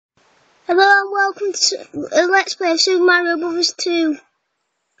Hello and welcome to Let's Play Super Mario Bros. 2.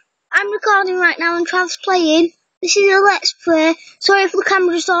 I'm recording right now and Trav's playing. This is a Let's Play. Sorry if the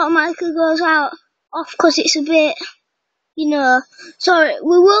camera just automatically goes off because it's a bit, Sorry,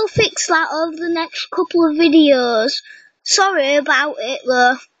 we will fix that over the next couple of videos. Sorry about it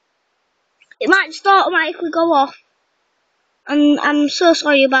though. It might just automatically go off. And I'm so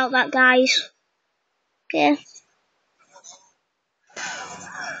sorry about that, guys. Okay.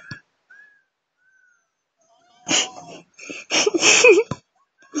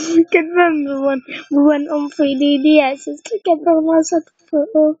 I can remember when we went on 3DDS together and I took a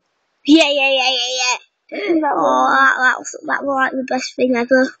photo. Yeah. That was like the best thing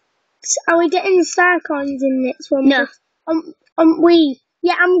ever. So are we getting star coins in this one? No.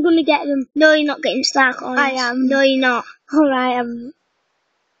 Yeah, I'm gonna get them. No, you're not getting star coins. I am. No, you're not. Alright, What?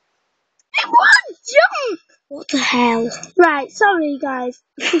 Jump! What the hell? Right, sorry guys.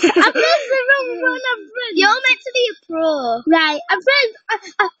 I pressed the wrong one. You're meant to be a pro. Right, I pressed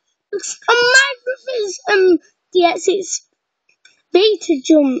on my brother's DX it's B to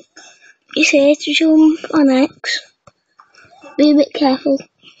jump. It's A to jump on X. Be a bit careful.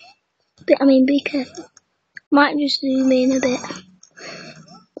 Be careful. Might just zoom in a bit.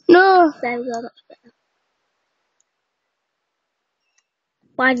 No! There we go, that's better.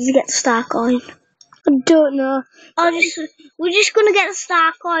 Why did you get the star coin? I don't know. We're just gonna get the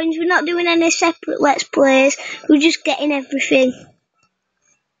star coins. We're not doing any separate Let's Plays. We're just getting everything.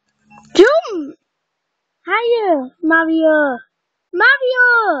 Jump! Higher, Mario!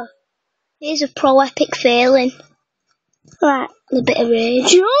 Mario! Here's a pro epic failing. Right, a bit of rage.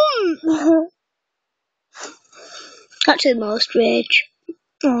 Jump! Actually, most rage.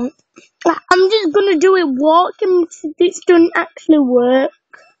 Right. I'm just gonna do it walking because this doesn't actually work.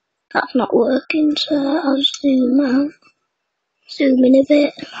 That's not working, so I'll zoom out. Zoom in a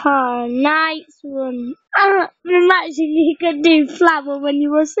bit. Oh, nice one. Imagine you could do flower when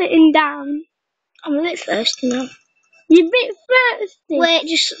you were sitting down. I'm a bit thirsty now. You're a bit thirsty? Wait,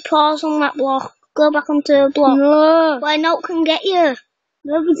 just pause on that block. Go back onto the block. No. Where Note can get you.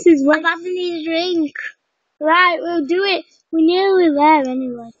 No, this is where I'm having a drink. Right, we'll do it. We're nearly there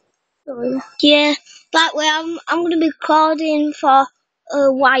anyway. Sorry. Yeah, that way I'm going to be recording for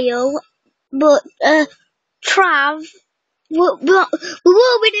a while. But, Trav, we will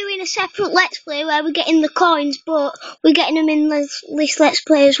be doing a separate Let's Play where we're getting the coins, but we're getting them in this Let's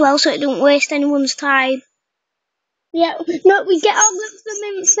Play as well, so it don't waste anyone's time. Yeah, no, we get all of them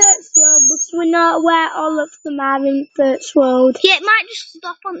in First World, but we're not where all of them are in First World. Yeah, it might just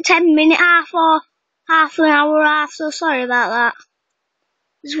stop on 10-minute half or half an hour half, so sorry about that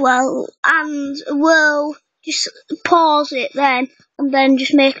as well. And we'll just pause it then, and then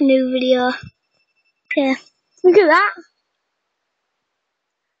just make a new video. Okay, look at that.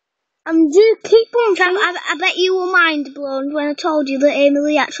 Do keep on. I bet you were mind blown when I told you that Amy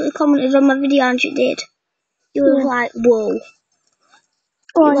Lee actually commented on my video, and she did. You were like, whoa.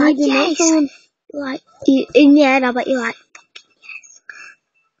 Oh, I like, yes. Like, in the end, I bet you're like, yes.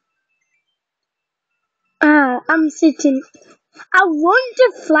 I'm sitting. I want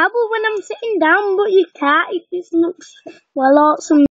to flower when I'm sitting down, but you can't. It just looks well awesome.